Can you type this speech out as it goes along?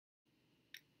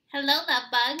Hello, love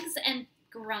bugs and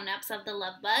grown-ups of the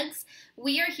love bugs.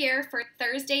 We are here for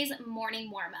Thursday's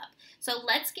morning warm-up. So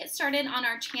let's get started on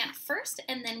our chant first,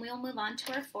 and then we'll move on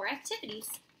to our 4 activities.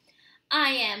 I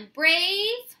am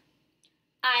brave.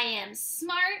 I am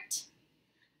smart.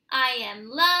 I am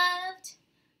loved.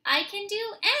 I can do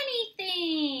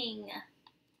anything.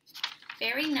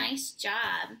 Very nice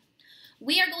job.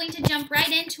 We are going to jump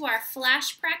right into our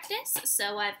flash practice.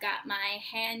 So I've got my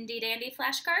handy dandy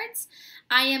flashcards.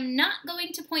 I am not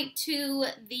going to point to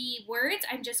the words.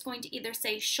 I'm just going to either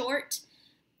say short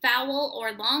vowel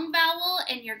or long vowel,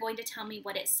 and you're going to tell me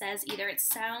what it says, either its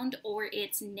sound or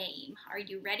its name. Are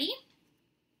you ready?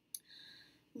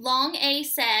 Long A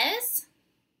says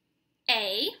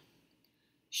A.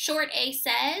 Short A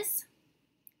says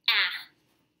ah.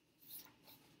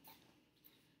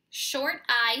 Short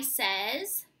I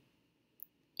says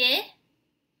I.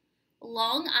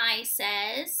 Long I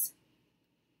says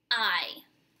I.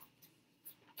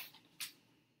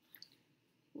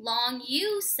 Long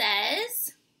U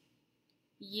says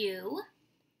you.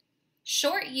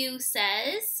 Short U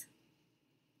says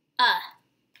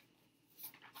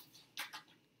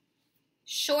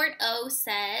Short O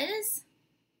says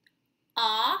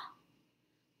ah.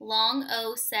 Long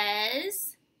O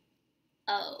says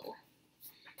O.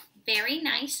 Very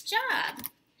nice job.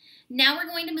 Now we're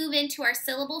going to move into our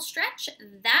syllable stretch.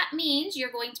 That means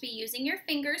you're going to be using your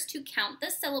fingers to count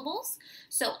the syllables.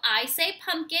 So I say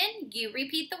pumpkin, you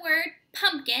repeat the word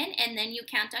pumpkin, and then you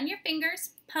count on your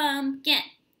fingers, pumpkin.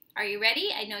 Are you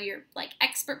ready? I know you're like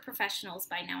expert professionals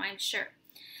by now, I'm sure.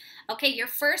 Okay, your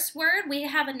first word, we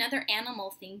have another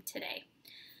animal theme today.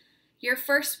 Your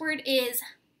first word is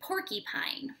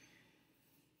porcupine.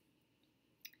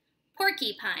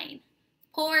 Porcupine.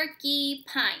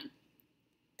 Porcupine.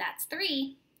 That's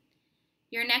 3.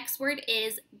 Your next word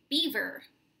is beaver.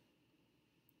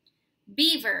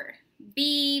 Beaver.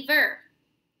 Beaver.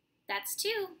 That's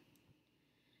 2.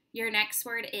 Your next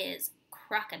word is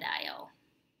crocodile.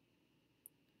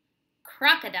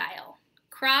 Crocodile.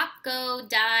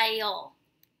 Crocodile.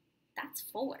 That's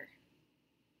 4.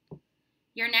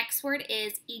 Your next word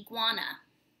is iguana.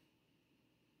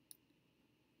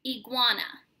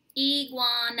 Iguana.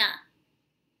 Iguana.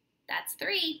 That's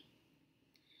 3.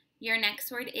 Your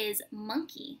next word is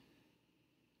monkey.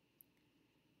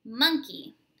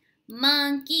 Monkey.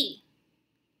 Monkey.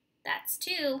 That's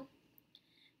 2.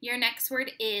 Your next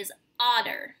word is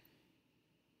otter.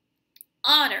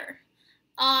 Otter.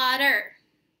 Otter.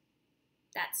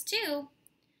 That's 2.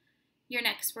 Your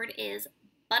next word is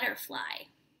butterfly.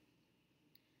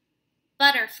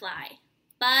 Butterfly.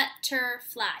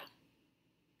 Butterfly.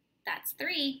 That's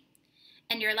 3.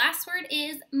 And your last word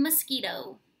is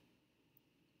mosquito.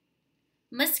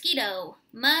 Mosquito.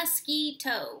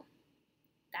 Mosquito.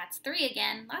 That's 3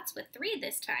 again. Lots with 3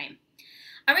 this time.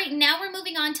 All right, now we're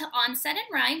moving on to onset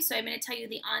and rhyme. So I'm going to tell you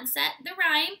the onset, the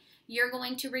rhyme. You're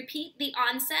going to repeat the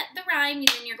onset, the rhyme, and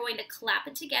then you're going to clap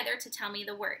it together to tell me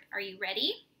the word. Are you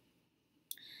ready?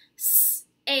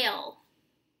 S-ale.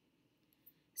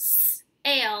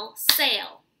 S-ale.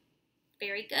 Sail.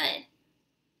 Very good.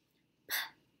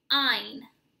 Ein.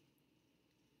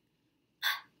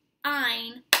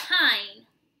 Ein. Pine.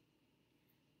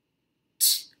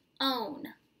 Own.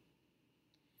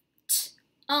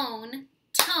 Own.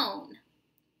 Tone.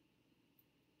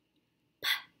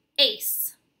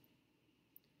 Ace.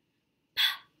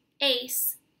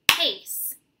 Ace.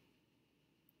 Pace.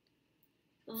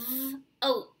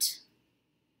 Oat.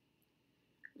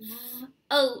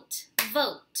 Oat.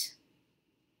 Vote.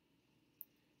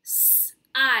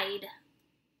 Side.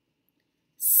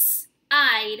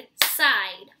 Side.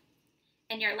 Side.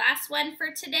 And your last one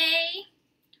for today,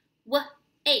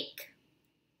 ache.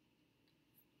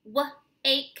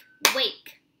 Ache,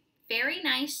 wake. Very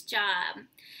nice job.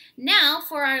 Now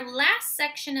for our last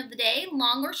section of the day,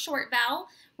 long or short vowel.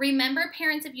 Remember,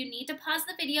 parents, if you need to pause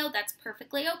the video, that's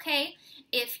perfectly okay.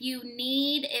 If you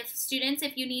need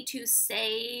to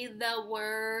say the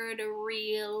word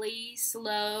really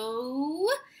slow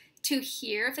to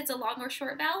hear if it's a long or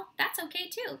short vowel, that's okay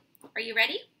too. Are you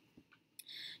ready?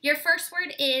 Your first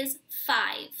word is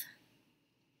 5.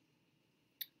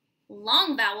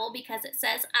 Long vowel because it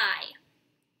says I.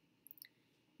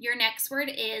 Your next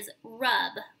word is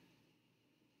rub.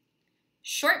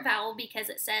 Short vowel because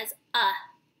it says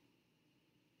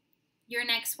Your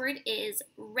next word is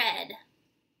red.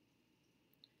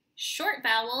 Short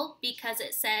vowel because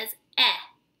it says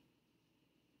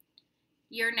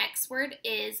Your next word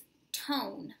is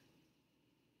tone.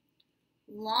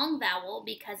 Long vowel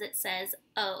because it says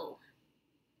O.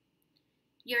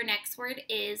 Your next word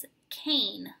is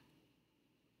cane.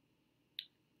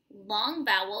 Long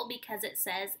vowel because it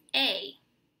says A.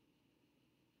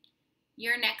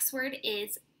 Your next word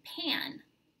is pan.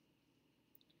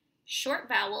 Short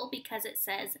vowel because it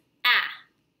says ah.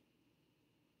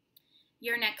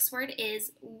 Your next word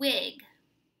is wig.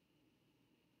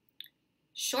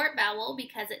 Short vowel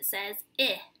because it says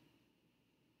I.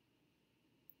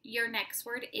 Your next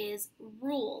word is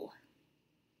rule.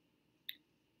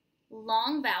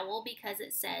 Long vowel because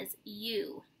it says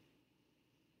U.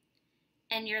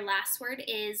 And your last word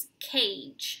is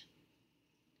cage.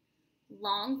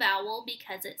 Long vowel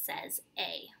because it says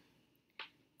A.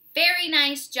 Very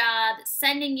nice job.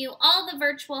 Sending you all the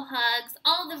virtual hugs,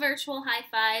 all the virtual high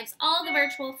fives, all the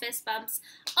virtual fist bumps,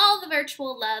 all the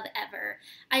virtual love ever.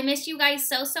 I miss you guys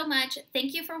so, so much.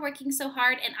 Thank you for working so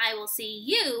hard, and I will see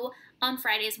you on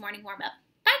Friday's morning warm-up.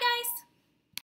 Bye, guys.